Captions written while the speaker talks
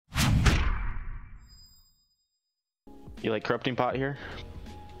You like corrupting pot here?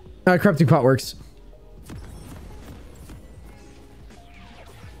 Corrupting pot works.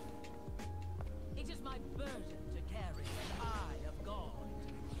 It is my burden to carry the eye of God.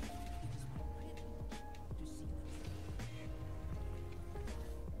 It is my privilege to see them.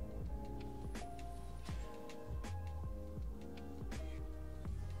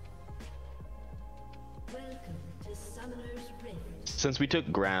 Welcome to Summoner's Rift. Since we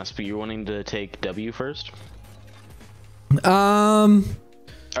took grasp, you're wanting to take W first?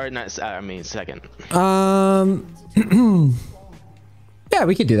 Or not, I mean second. Yeah,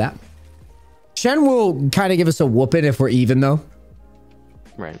 we could do that. Shen will kind of give us a whooping if we're even though.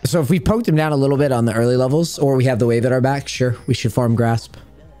 Right. So if we poked him down a little bit on the early levels, or we have the wave at our back, sure, we should farm grasp.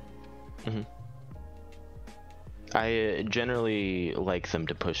 I generally like them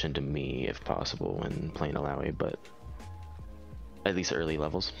to push into me if possible when playing Alawi, but at least early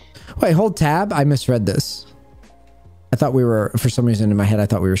levels. Wait, hold tab. I misread this. I thought we were, for some reason in my head, I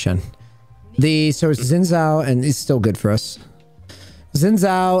thought we were Shen. So it's Xin Zhao, and it's still good for us. Xin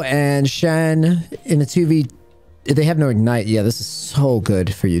Zhao and Shen in a 2v. They have no ignite. Yeah, this is so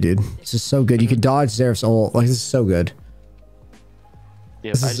good for you, dude. This is so good. You can dodge Zeref's ult. Like, this is so good.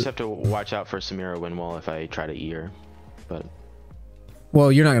 Yeah, I just have to watch out for Samira Winwall if I try to E her, but...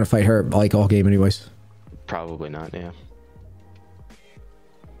 Well, you're not going to fight her, like, all game anyways. Probably not, yeah.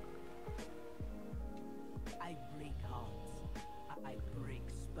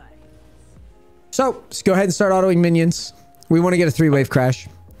 So, let's go ahead and start autoing minions. We want to get a 3-wave crash.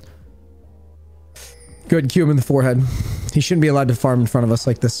 Go ahead and cue him in the forehead. He shouldn't be allowed to farm in front of us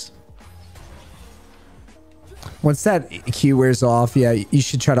like this. Once that Q wears off, yeah, you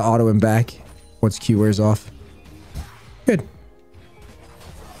should try to auto him back. Once Q wears off. Good.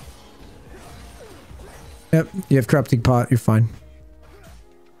 Yep, you have corrupting pot. You're fine.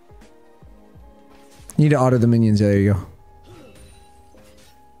 You need to auto the minions. There you go.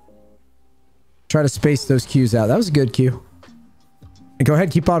 Try to space those Qs out. That was a good Q. And go ahead,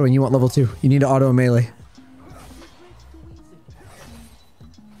 keep autoing. You want level 2. You need to auto a melee.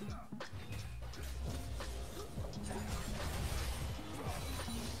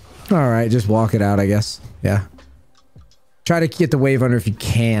 Alright, just walk it out, I guess. Yeah. Try to get the wave under if you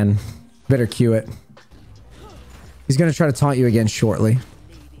can. Better Q it. He's going to try to taunt you again shortly.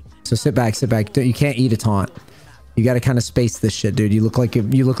 So sit back, sit back. You can't eat a taunt. You got to kind of space this shit, dude. You look like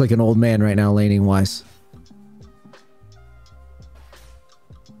an old man right now, laning wise.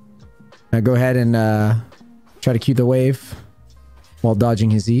 Now go ahead and try to Q the wave while dodging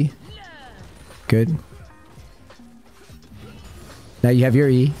his E. Good. Now you have your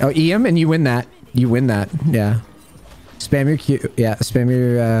E. Oh, E him and you win that. You win that. Yeah. Spam your Q. Yeah, spam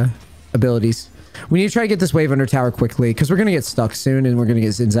your abilities. We need to try to get this wave under tower quickly because we're going to get stuck soon and we're going to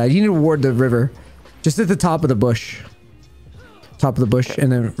get inside. You need to ward the river. Just at the top of the bush. Top of the bush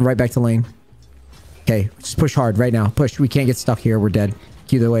and then right back to lane. Okay, just push hard right now. Push. We can't get stuck here. We're dead.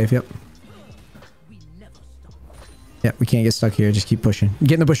 Cue the wave. Yep. Yep, we can't get stuck here. Just keep pushing.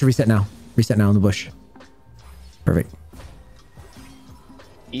 Get in the bush and reset now. Reset now in the bush. Perfect.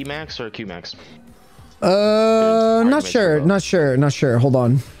 E max or Q max? Not sure. Not sure. Not sure. Hold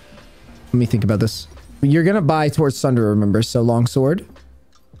on. Let me think about this. You're going to buy towards Thunder, remember? So longsword.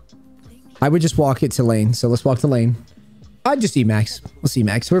 I would just walk it to lane. So let's walk to lane. I'd just E-max. Let's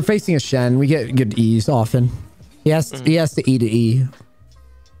E-max. We're facing a Shen. We get good E's often. He has to E to E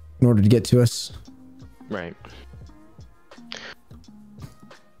in order to get to us. Right.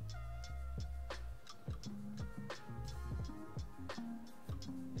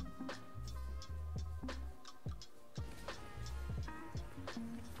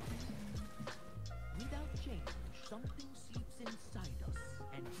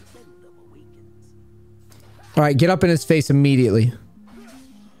 All right, get up in his face immediately.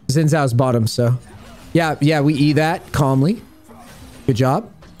 Xin Zhao's bottom, so. Yeah, we E that calmly. Good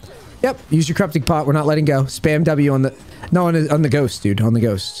job. Yep, use your corrupting pot. We're not letting go. Spam W on the... No, on the ghost, dude. On the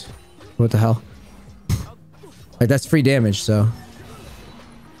ghost. What the hell? Like, that's free damage, so...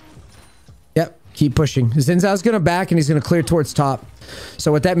 Yep, keep pushing. Xin Zhao's gonna back and he's gonna clear towards top.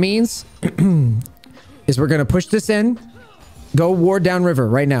 So what that means is we're gonna push this in. Go ward down river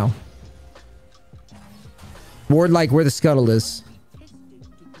right now. Ward like where the scuttle is.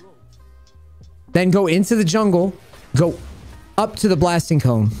 Then go into the jungle. Go up to the blasting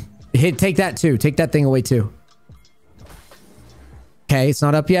cone. Take that too. Take that thing away too. Okay, it's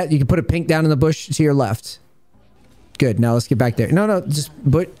not up yet. You can put a pink down in the bush to your left. Good. Now let's get back there. No, just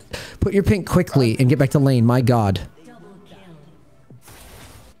put your pink quickly and get back to lane. My God.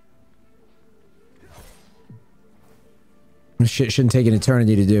 This shit shouldn't take an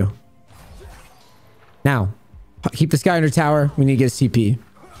eternity to do. Now. Keep this guy under tower. We need to get his TP.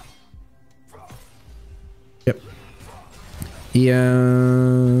 Yep.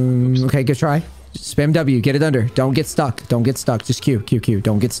 Yeah. Okay, good try. Spam W. Get it under. Don't get stuck. Don't get stuck. Just Q. Q. Q.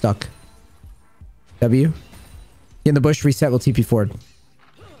 Don't get stuck. W. In the bush. Reset. We'll TP forward.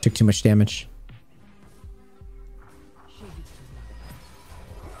 Took too much damage.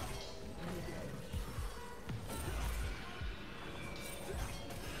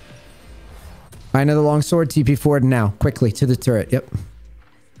 Find another long sword. TP forward now. Quickly to the turret. Yep.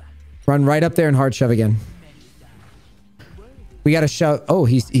 Run right up there and hard shove again. We got to shove. Oh,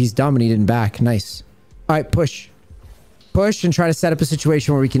 he's dumb and he didn't back. Nice. All right, push. Push and try to set up a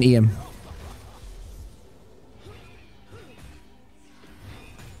situation where we can E him.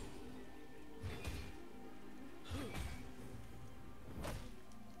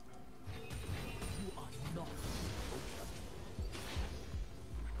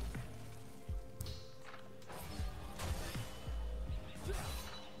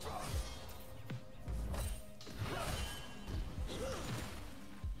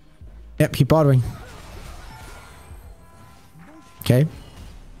 Yep, keep bottling. Okay.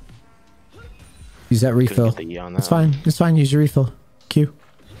 Use that refill. It's fine. It's fine. Use your refill. Q.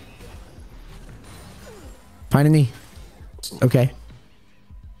 Find a knee. Okay.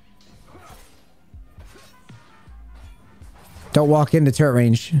 Don't walk into turret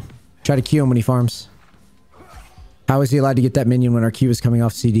range. Try to Q him when he farms. How is he allowed to get that minion when our Q is coming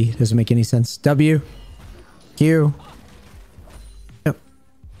off CD? Doesn't make any sense. W. Q. Yep.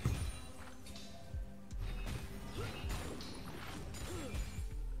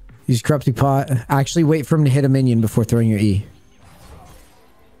 Use corrupting pot. Actually wait for him to hit a minion before throwing your E.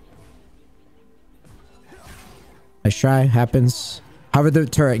 Nice try. Happens. Hover the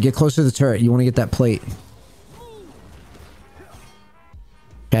turret. Get closer to the turret. You want to get that plate.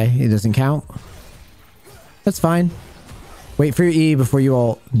 Okay. It doesn't count. That's fine. Wait for your E before you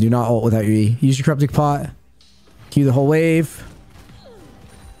ult. Do not ult without your E. Use your corrupting pot. Q the whole wave.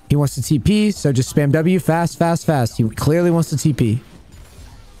 He wants to TP, so just spam W. Fast, fast, fast. He clearly wants to TP.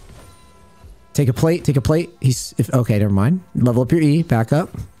 Take a plate. Take a plate. Okay, never mind. Level up your E. Back up.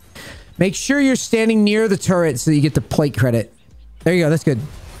 Make sure you're standing near the turret so that you get the plate credit. There you go. That's good.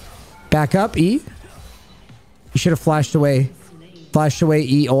 Back up. E. You should have flashed away. Flashed away.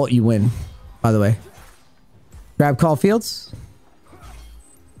 E ult. You win. By the way. Grab call fields.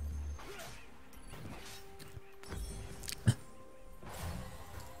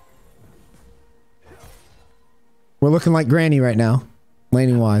 We're looking like Granny right now.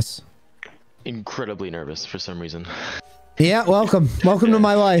 Laning wise. Incredibly nervous for some reason. Yeah, welcome. Welcome to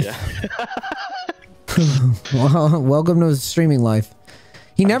my life. Well, welcome to his streaming life.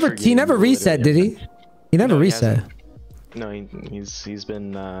 He never reset, did he? He never reset. No, he's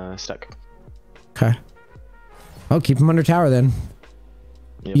been stuck. Okay. Oh, keep him under tower then.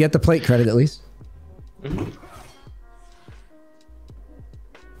 Yep. You get the plate credit at least.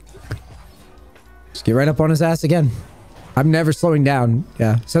 Just get right up on his ass again. I'm never slowing down.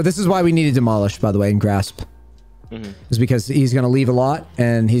 Yeah. So this is why we need to demolish, by the way, and grasp. Is because he's going to leave a lot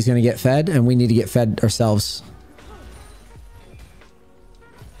and he's going to get fed and we need to get fed ourselves.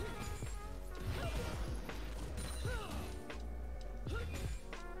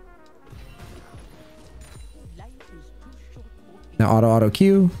 Now auto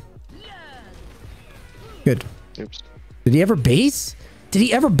Q. Good. Oops. Did he ever base? Did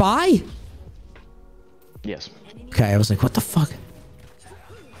he ever buy? Yes. Okay, I was like, what the fuck?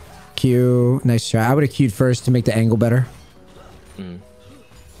 Q. Nice try. I would have queued first to make the angle better.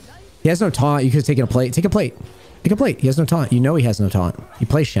 He has no taunt. You could have taken a plate. Take a plate. Take a plate. He has no taunt. You know he has no taunt. You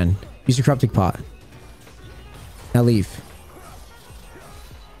play Shen. Use your corrupting pot. Now leave.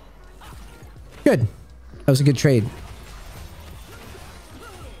 Good. That was a good trade.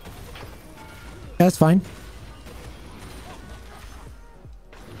 Yeah, that's fine.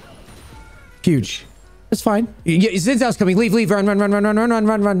 Huge. That's fine. Zinzao's coming. Leave, leave. Run, run, run, run, run, run, run,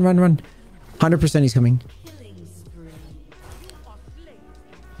 run, run, run, run. 100% he's coming.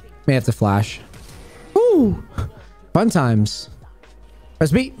 May have to flash. Ooh. Fun times.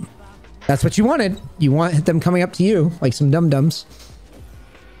 Press B. That's what you wanted. You want them coming up to you like some dum-dums.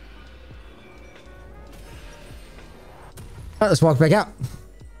 All right, let's walk back out.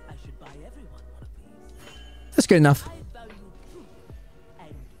 That's good enough.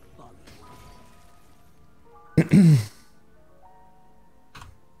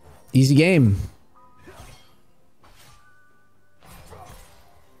 Easy game.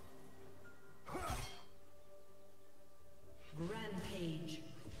 Rampage.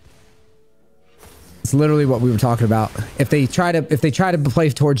 It's literally what we were talking about. If they try to play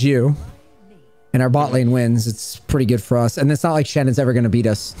towards you, and our bot lane wins, it's pretty good for us. And it's not like Shannon's ever going to beat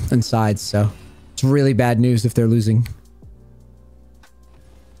us inside, so it's really bad news if they're losing.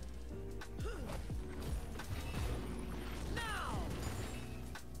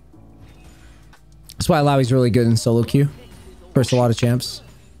 That's why Lowy's really good in solo queue. First a lot of champs.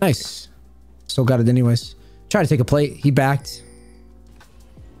 Nice. Still got it anyways. Try to take a plate. He backed.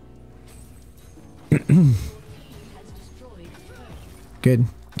 Good.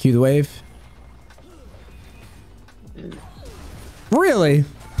 Cue the wave. Really?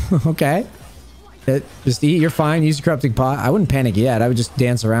 Okay. Just eat. You're fine. Use corrupting pot. I wouldn't panic yet. I would just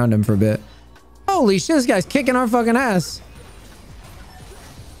dance around him for a bit. Holy shit, this guy's kicking our fucking ass.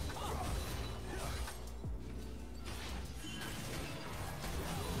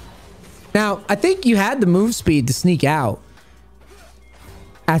 Now, I think you had the move speed to sneak out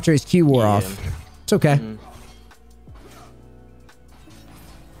after his Q wore off. It's okay.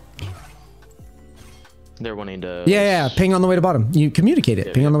 They're wanting to... Yeah. Ping on the way to bottom. You communicate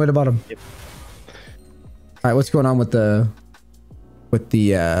it. Ping on the way to bottom. Yep. All right, what's going on with the...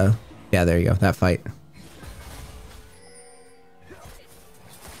 yeah, there you go. That fight.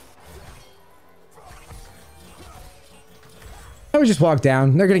 I would just walk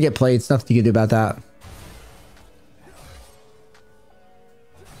down. They're going to get played. It's nothing you can do about that.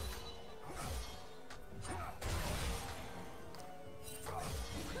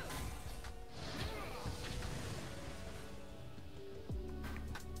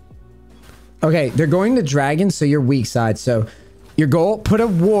 Okay, they're going to dragon, so you're weak side. So your goal, put a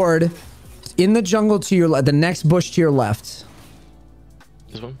ward in the jungle to your left, the next bush to your left.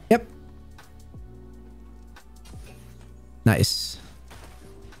 This one? Yep. Nice.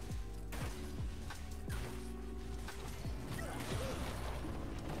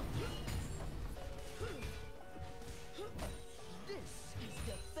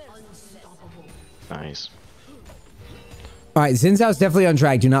 Nice. All right, Xin Zhao's definitely on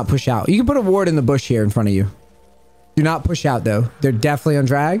drag. Do not push out. You can put a ward in the bush here in front of you. Do not push out, though. They're definitely on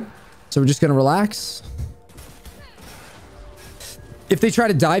drag. So we're just going to relax. If they try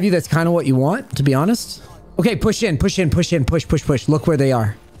to dive you, that's kind of what you want, to be honest. Okay, push in, push in, push in, push, push, push. Look where they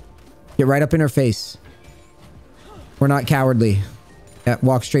are. Get right up in her face. We're not cowardly. Yeah,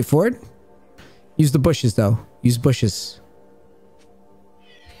 walk straight forward. Use the bushes, though. Use bushes.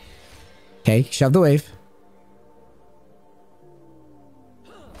 Okay, shove the wave.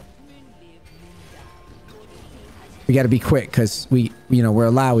 We got to be quick because we're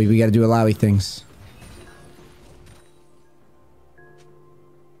Alawi. We got to do Alawi things.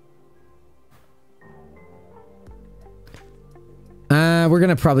 We're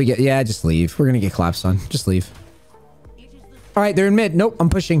going to probably get... Yeah, just leave. We're going to get collapsed on. Just leave. All right, they're in mid. Nope, I'm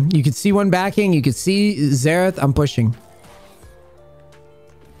pushing. You could see one backing. You could see Xerath. I'm pushing.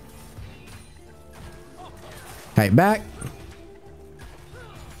 Kite back.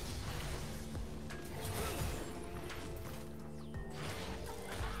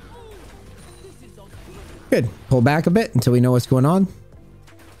 Good. Pull back a bit until we know what's going on.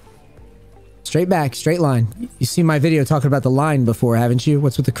 Straight back, straight line. You see my video talking about the line before, haven't you?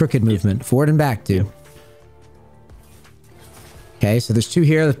 What's with the crooked movement? Forward and back, too. Okay, so there's 2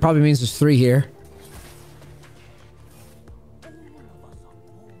 here. That probably means there's 3 here.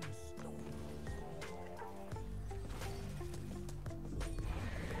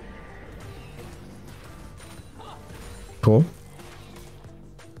 Cool.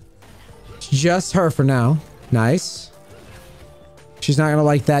 It's just her for now. Nice. She's not gonna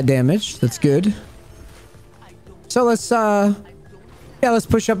like that damage. That's good. So let's let's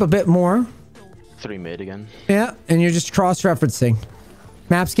push up a bit more. 3 mid again. Yeah, and you're just cross-referencing.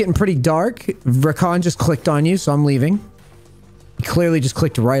 Map's getting pretty dark. Rakan just clicked on you, so I'm leaving. He clearly just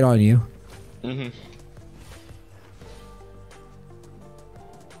clicked right on you. Mm-hmm.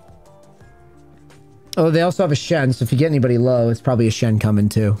 Oh, they also have a Shen, so if you get anybody low, it's probably a Shen coming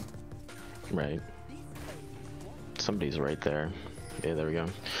too. Right. Somebody's right there. Yeah, there we go.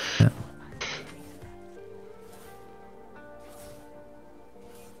 Yeah.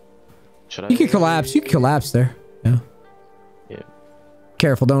 Should I? You can collapse. You can collapse there. Yeah. Yeah.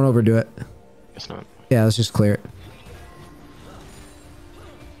 Careful, don't overdo it. Guess not. Yeah, let's just clear it.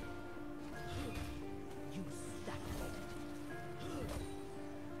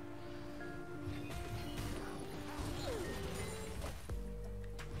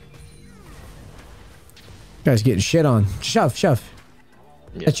 Guys getting shit on. Shove, shove.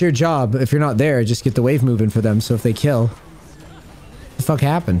 Yeah. That's your job. If you're not there, just get the wave moving for them. So if they kill, what the fuck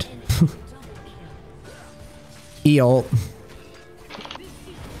happened? E-ult.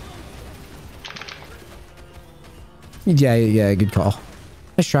 Yeah, good call.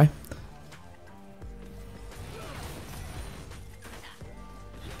 Nice try.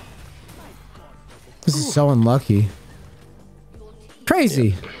 so unlucky.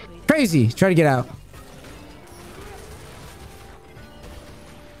 Crazy. Crazy. Try to get out.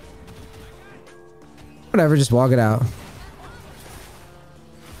 Whatever, just walk it out.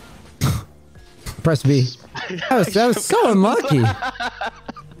 Press B. That was so unlucky.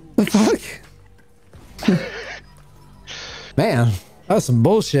 The fuck? Man, that was some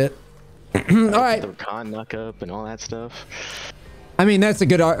bullshit. All right. The con knock up and all that stuff. I mean, that's a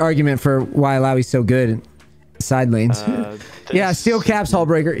good argument for why Lowy's so good in side lanes. Yeah, steel caps,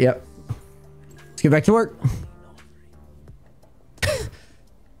 Hullbreaker. Yep. Let's get back to work.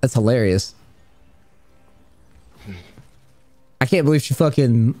 That's hilarious. I can't believe she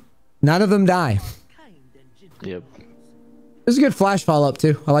fucking... None of them die. Yep. It was a good flash follow-up,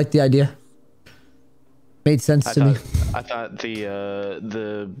 too. I like the idea. Made sense to me. I thought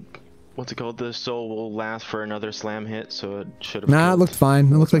the... What's it called? The soul will last for another slam hit, so it should have... Nah, it looked fine.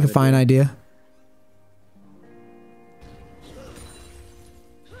 It looked like a fine idea.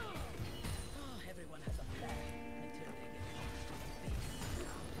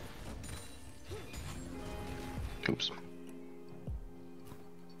 Oops.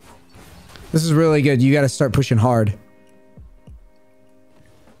 This is really good. You got to start pushing hard.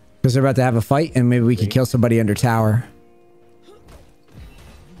 Because they're about to have a fight, and maybe we can kill somebody under tower.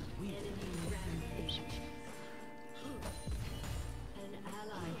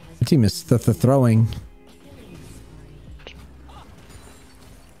 The team is the throwing.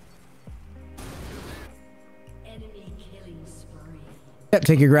 Yep,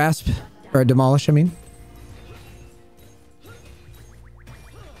 take your grasp. Or demolish, I mean.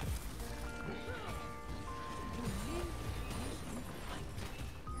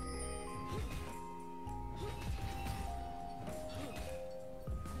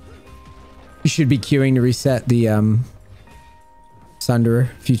 You should be queuing to reset the Sunderer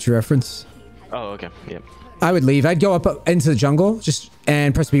future reference. Oh, okay. Yep. I would leave. I'd go up into the jungle just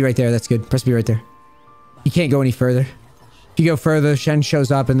and press B right there. That's good. Press B right there. You can't go any further. If you go further, Shen shows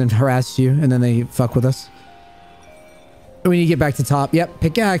up and then harasses you, and then they fuck with us. We need to get back to top. Yep,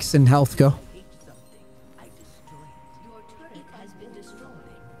 pickaxe and health go.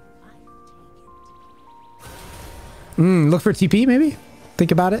 Look for TP maybe?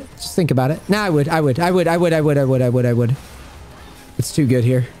 Think about it. Just think about it. Nah, I would. It's too good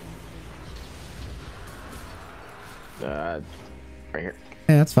here. Right here.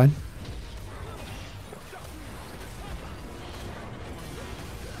 Yeah, that's fine.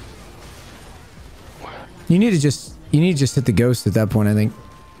 You need to just hit the ghost at that point, I think.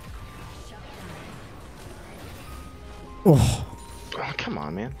 Oh, come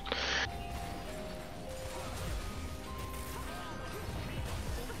on, man.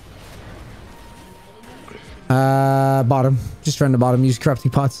 Bottom. Just run the bottom. Use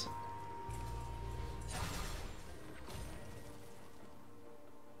corrupting pots.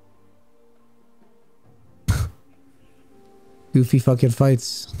 Goofy fucking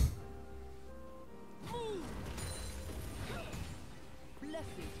fights.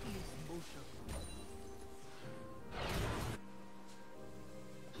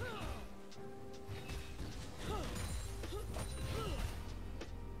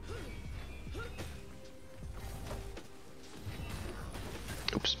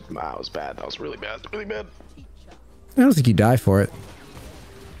 Oops. Wow, that was bad. That was really bad. Really bad. I don't think you die for it.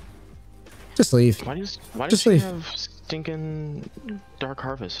 Just leave. Why Just does he leave. have stinking Dark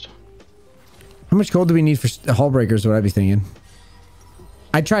Harvest? How much gold do we need for Hullbreakers? What I'd be thinking.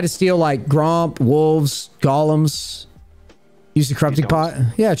 I'd try to steal like Gromp, Wolves, Golems. Use the corrupting pot.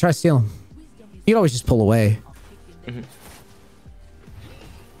 Yeah, try to steal them. You can always just pull away.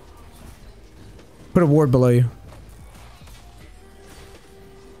 Put a ward below you.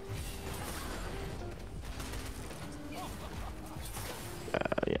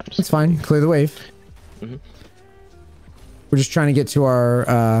 Yeah. It's fine. Clear the wave. We're just trying to get to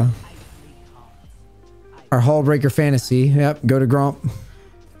our Hullbreaker fantasy. Yep. Go to Gromp.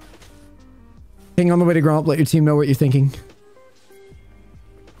 Hang on the way to Gromp. Let your team know what you're thinking.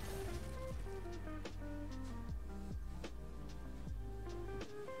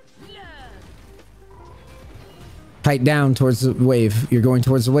 Tight down towards the wave. You're going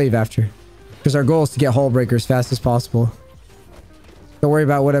towards the wave after. Because our goal is to get Hullbreaker as fast as possible. Don't worry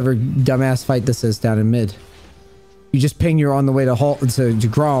about whatever dumbass fight this is down in mid. You just ping you're on the way to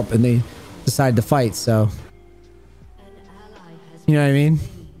Gromp and they decide to fight, so. You know what I mean?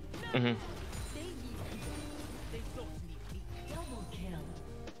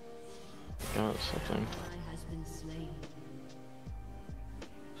 Got something.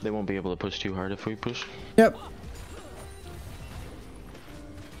 They won't be able to push too hard if we push. Yep.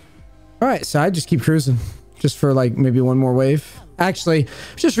 All right, so I just keep cruising. Just for like maybe one more wave. Actually,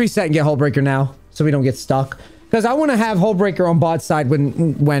 just reset and get Hullbreaker now. So we don't get stuck. Because I want to have Hullbreaker on bot side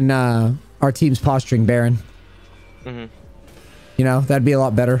when our team's posturing Baron. Mm-hmm. You know, that'd be a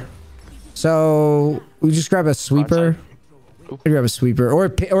lot better. So we just grab a sweeper. I'd grab a sweeper. Or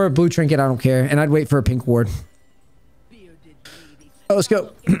a blue trinket, I don't care. And I'd wait for a pink ward. Oh, let's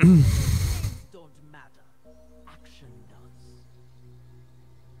go. Don't matter. Action does.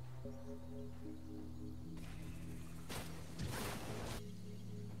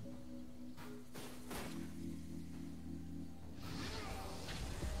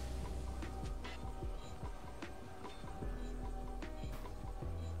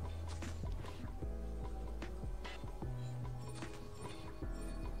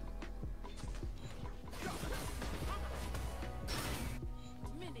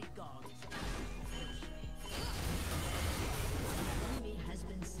 Mini gods. Enemy has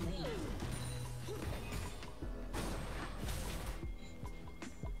been slain.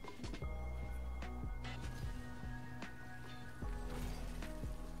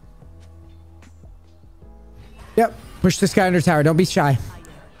 Yep. Push this guy under tower. Don't be shy.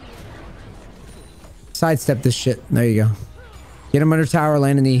 Sidestep this shit. There you go. Get him under tower,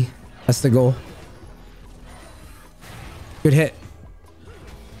 land an E. That's the goal. Good hit.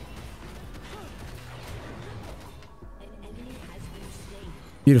 An enemy has been slain.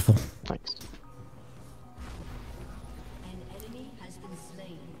 Beautiful. Nice. An enemy has been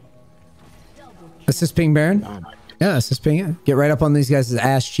slain. Double kill. Assist ping Baron. Oh, nice. Yeah, assist ping it. Get right up on these guys'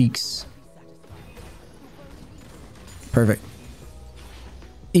 ass cheeks. Perfect.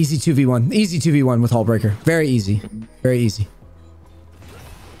 Easy 2v1. Easy 2v1 with Hullbreaker. Very easy. Very easy.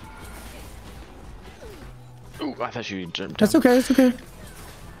 Ooh, I thought you jumped That's down. okay. That's okay.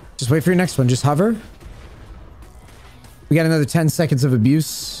 Just wait for your next one. Just hover. We got another 10 seconds of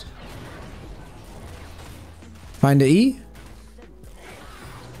abuse. Find a E.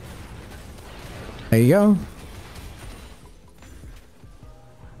 There you go.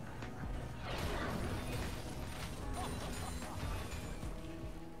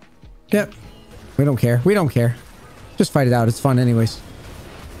 Yep. We don't care. We don't care. Just fight it out. It's fun anyways.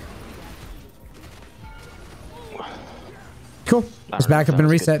 Cool. It's back up and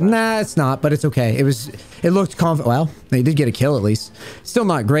reset. Nah, it's not, but it's okay. It looked confident. Well, they did get a kill at least. Still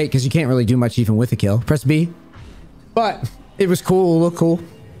not great because you can't really do much even with a kill. Press B. But it was cool. Look cool.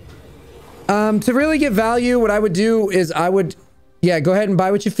 To really get value, what I would do is yeah, go ahead and buy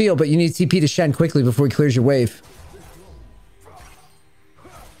what you feel, but you need TP to Shen quickly before he clears your wave.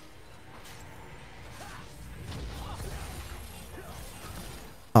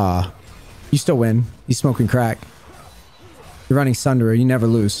 You still win. You smoking crack. You're running Sunderer. You never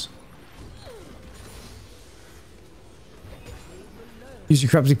lose. Use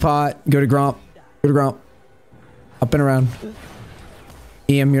your Krupsy pot. Go to Gromp. Go to Gromp. Up and around.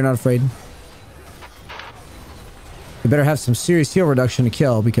 EM, you're not afraid. They better have some serious heal reduction to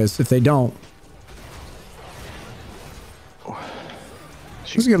kill, because if they don't...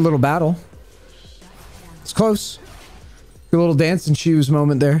 This is a good little battle. It's close. Good little dance and shoes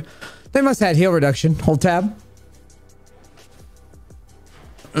moment there. They must have had heal reduction. Hold tab.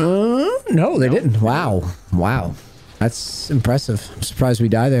 No, they didn't. Wow. Wow. That's impressive. I'm surprised we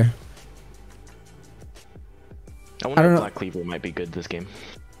die there. I wonder don't if know. Black Cleaver might be good this game.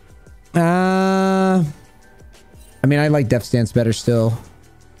 I mean, I like Death Stance better still.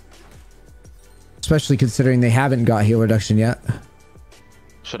 Especially considering they haven't got heal reduction yet.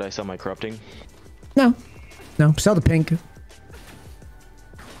 Should I sell my corrupting? No. No, sell the pink.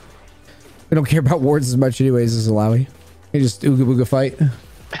 We don't care about wards as much anyways as Alawi. You just ooga booga fight.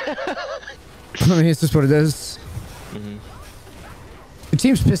 I mean, it's just what it is. The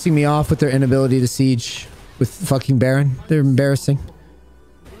team's pissing me off with their inability to siege with fucking Baron. They're embarrassing.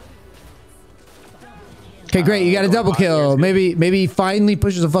 Okay, great. You got a double kill. Maybe he finally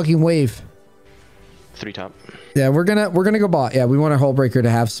pushes a fucking wave. 3 top. Yeah, we're gonna go bot. Yeah, we want our Hullbreaker to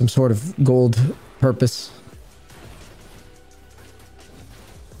have some sort of gold purpose.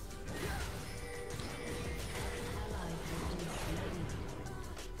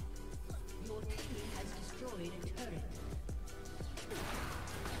 Your team has destroyed a turret. Your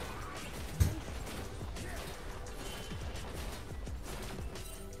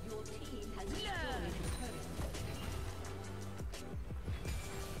team has destroyed a turret.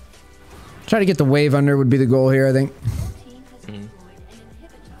 Try to get the wave under would be the goal here, I think. Your team has destroyed an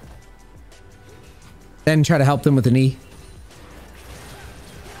inhibitor. Then try to help them with the knee.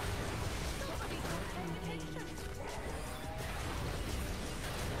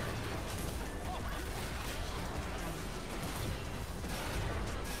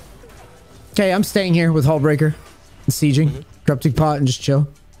 Okay, I'm staying here with Hullbreaker and sieging. Corrupting pot and just chill.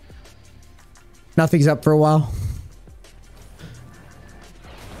 Nothing's up for a while.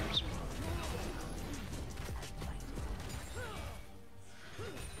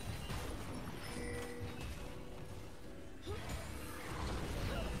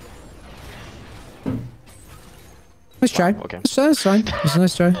 Nice try. Okay. That's fine. It's a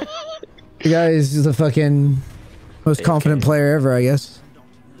nice try. The guy is the fucking most confident player ever, I guess.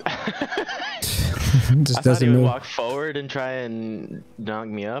 Just I thought doesn't he would move. walk forward and try and knock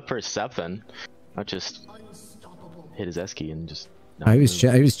me up or something. Not just hit his esky and just. Oh, he was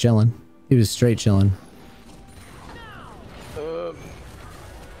chilling. He was straight chilling.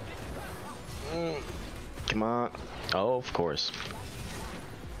 Come on. Oh, of course.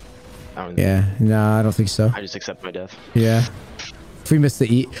 Yeah, no, I don't think so. I just accept my death. Yeah. If we miss the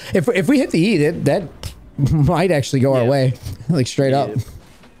E, if we hit the E, that might actually go our way, like straight up.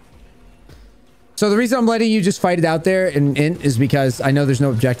 So the reason I'm letting you just fight it out there and is because I know there's no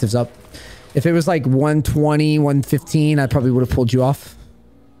objectives up. If it was like 120, 115, I probably would have pulled you off.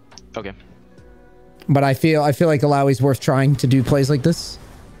 Okay. But I feel like Alawi's worth trying to do plays like this.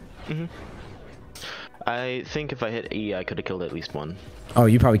 I think if I hit E, I could have killed at least one. Oh,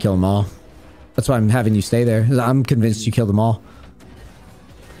 you probably kill them all. That's why I'm having you stay there. I'm convinced you killed them all.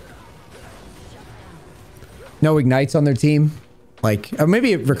 No ignites on their team. Like,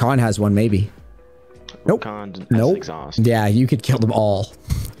 maybe Rakan has one, maybe. Nope. Rakan has Nope. exhaust. Yeah, you could kill them all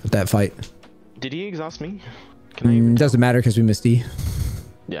with that fight. Did he exhaust me? Can I even Doesn't matter because we missed E.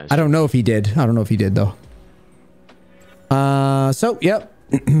 Yeah. I don't know if he did. I don't know if he did, though. So, yep.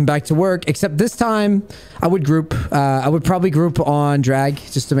 Back to work. Except this time, I would group. I would probably group on drag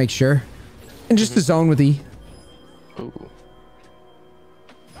just to make sure. And just the zone with E. Ooh.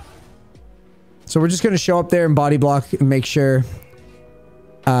 So we're just going to show up there and body block and make sure.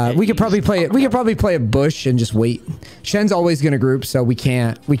 We could probably play it. We could probably play a bush and just wait. Shen's always going to group, so we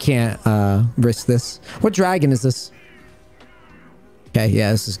can't risk this. What dragon is this? Okay,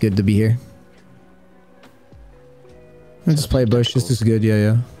 yeah, this is good to be here. Let's just play a bush. This is good.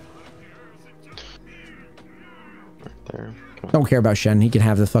 Yeah. Right there. Come on. Don't care about Shen. He can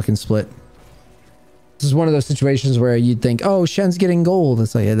have the fucking split. This is one of those situations where you'd think, oh, Shen's getting gold.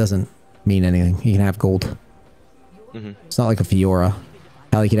 It's like, it doesn't mean anything. He can have gold. It's not like a Fiora.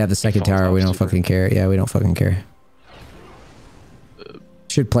 Hell, he could have the second tower. We don't fucking care. Yeah, we don't fucking care.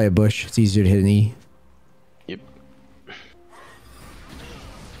 Should play a bush. It's easier to hit an E. Yep.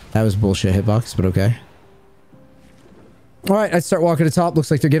 That was bullshit hitbox, but okay. All right, I'd start walking to top. Looks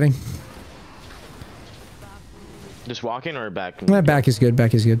like they're giving. Just walking or back? Back is good.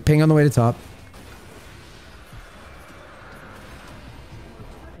 Back is good. Ping on the way to top.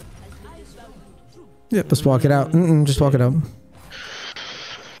 Yep, let's walk it out. Just walk it out.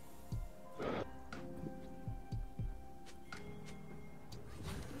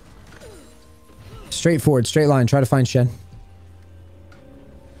 Straight forward, straight line. Try to find Shen.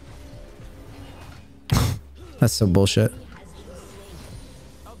 That's so bullshit.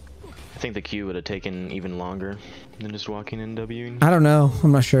 I think the Q would have taken even longer than just walking and Wing. I don't know.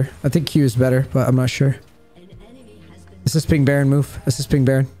 I'm not sure. I think Q is better, but I'm not sure. Assist ping Baron move. Assist ping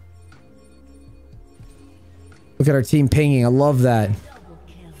Baron. Look at our team pinging. I love that.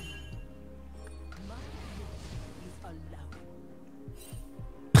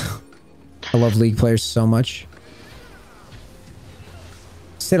 I love League players so much.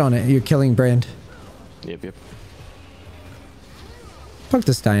 Sit on it. You're killing Brand. Yep. Fuck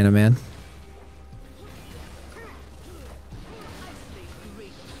this Diana, man.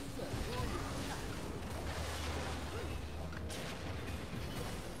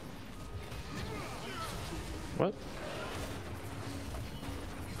 What?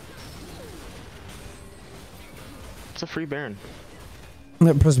 It's a free Baron.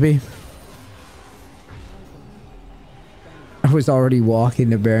 Let press B. I was already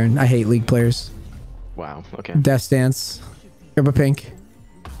walking to Baron. I hate League players. Wow. Okay. Death Stance. Grab a pink.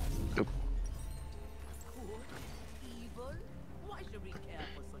 Oop. Evil? Why should we care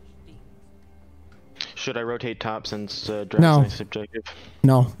for such things? Should I rotate top since Dragon's No. nice objective?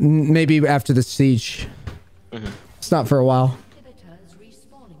 No. Maybe after the siege. It's not for a while. Inhibitors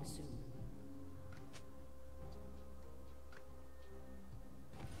respawning soon.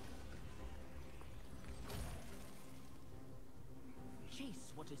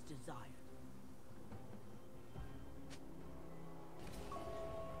 Chase what is desired.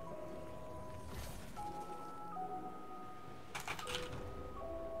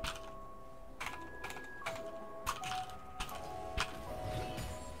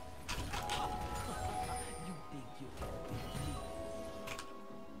 You think you can beat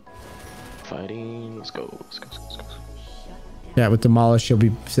me? fighting. Let's go. Let's go. Let's go. Yeah, with Demolish, she'll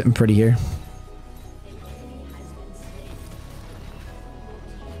be sitting pretty here.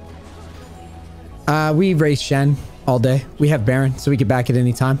 We race Shen all day. We have Baron, so we can back at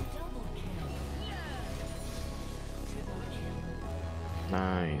any time.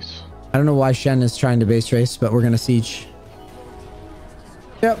 Nice. I don't know why Shen is trying to base race, but we're gonna siege.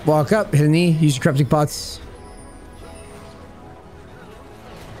 Yep, walk up, hit a knee, use your cryptic pots.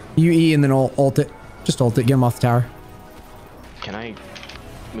 You E and then ult it. Just ult it, get him off the tower. Can I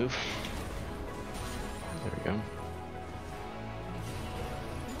move? There we go.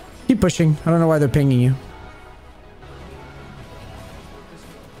 Keep pushing. I don't know why they're pinging you.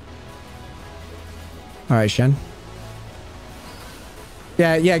 All right, Shen.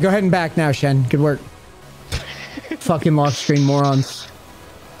 Yeah, go ahead and back now, Shen. Good work. Fucking lock screen morons.